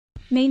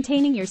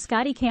Maintaining your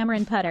Scotty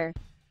Cameron putter.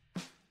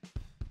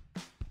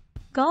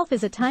 Golf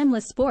is a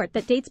timeless sport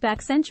that dates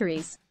back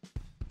centuries.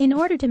 In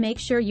order to make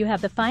sure you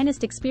have the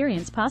finest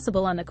experience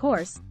possible on the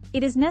course,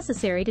 it is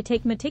necessary to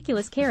take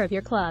meticulous care of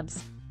your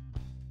clubs.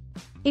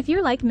 If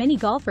you're like many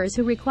golfers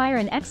who require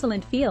an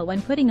excellent feel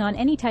when putting on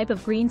any type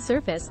of green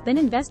surface, then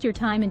invest your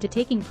time into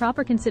taking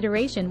proper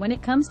consideration when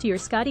it comes to your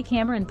Scotty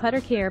Cameron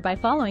putter care by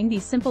following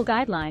these simple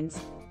guidelines.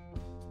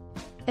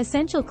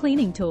 Essential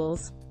cleaning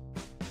tools.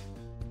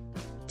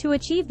 To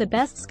achieve the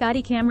best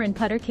Scotty Cameron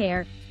putter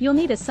care, you'll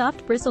need a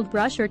soft bristled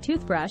brush or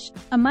toothbrush,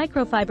 a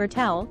microfiber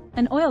towel,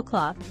 an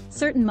oilcloth,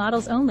 certain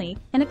models only,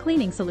 and a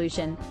cleaning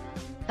solution.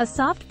 A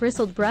soft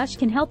bristled brush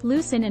can help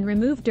loosen and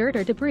remove dirt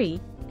or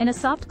debris, and a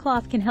soft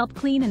cloth can help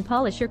clean and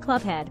polish your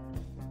club head.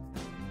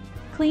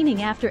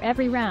 Cleaning after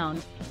every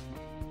round.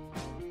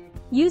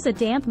 Use a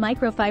damp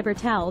microfiber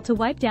towel to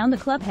wipe down the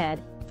club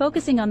head,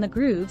 focusing on the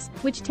grooves,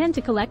 which tend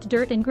to collect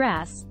dirt and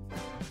grass.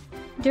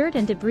 Dirt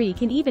and debris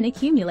can even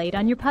accumulate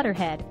on your putter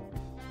head.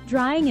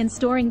 Drying and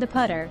storing the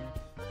putter.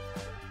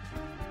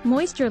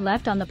 Moisture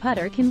left on the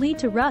putter can lead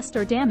to rust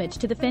or damage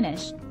to the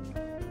finish.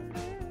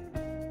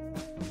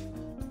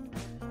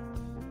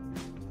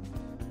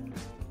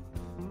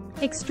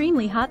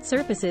 Extremely hot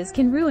surfaces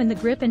can ruin the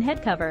grip and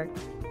head cover.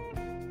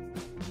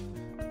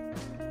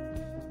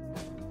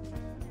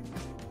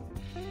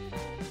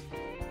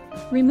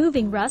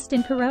 Removing rust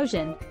and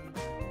corrosion.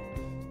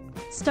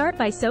 Start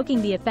by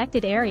soaking the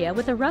affected area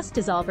with a rust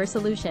dissolver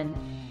solution.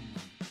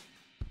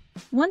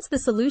 Once the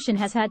solution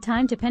has had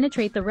time to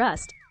penetrate the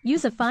rust,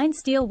 use a fine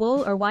steel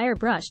wool or wire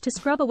brush to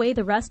scrub away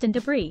the rust and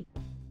debris.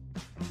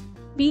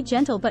 Be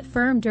gentle but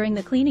firm during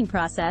the cleaning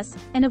process,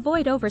 and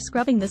avoid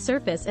over-scrubbing the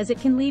surface as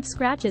it can leave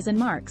scratches and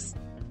marks.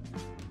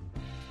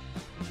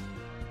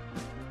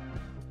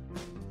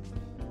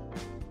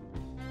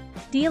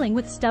 Dealing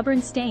with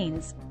stubborn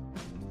stains.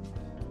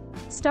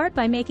 Start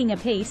by making a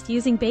paste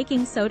using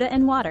baking soda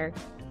and water.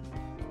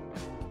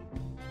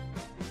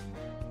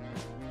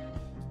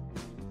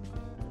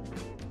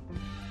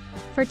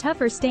 For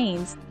tougher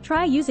stains,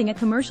 try using a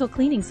commercial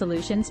cleaning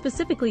solution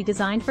specifically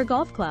designed for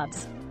golf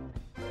clubs.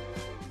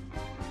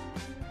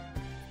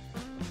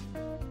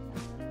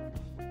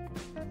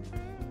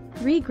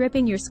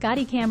 Re-gripping your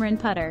Scotty Cameron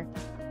putter.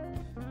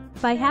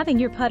 By having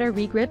your putter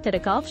re-gripped at a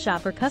golf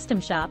shop or custom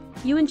shop,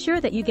 you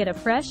ensure that you get a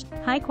fresh,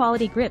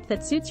 high-quality grip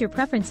that suits your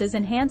preferences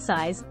and hand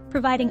size,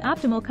 providing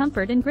optimal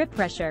comfort and grip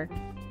pressure.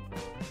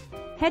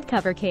 Head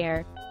cover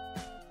care.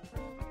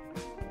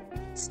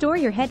 Store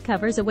your head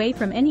covers away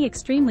from any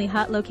extremely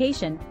hot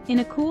location, in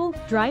a cool,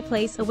 dry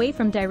place away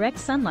from direct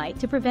sunlight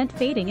to prevent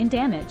fading and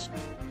damage.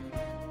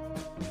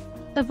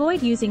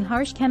 Avoid using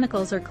harsh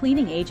chemicals or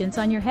cleaning agents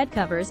on your head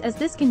covers, as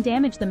this can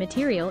damage the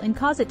material and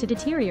cause it to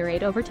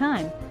deteriorate over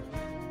time.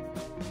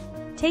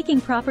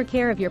 Taking proper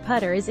care of your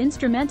putter is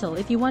instrumental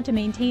if you want to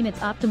maintain its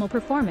optimal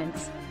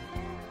performance.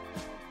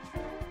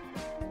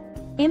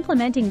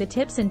 Implementing the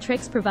tips and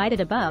tricks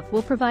provided above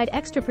will provide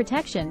extra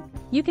protection.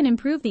 You can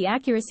improve the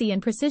accuracy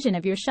and precision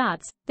of your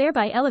shots,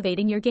 thereby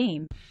elevating your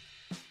game.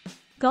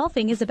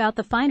 Golfing is about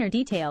the finer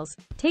details.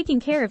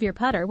 Taking care of your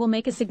putter will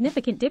make a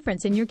significant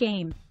difference in your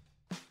game.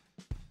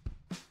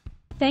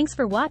 Thanks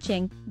for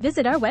watching.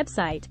 Visit our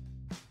website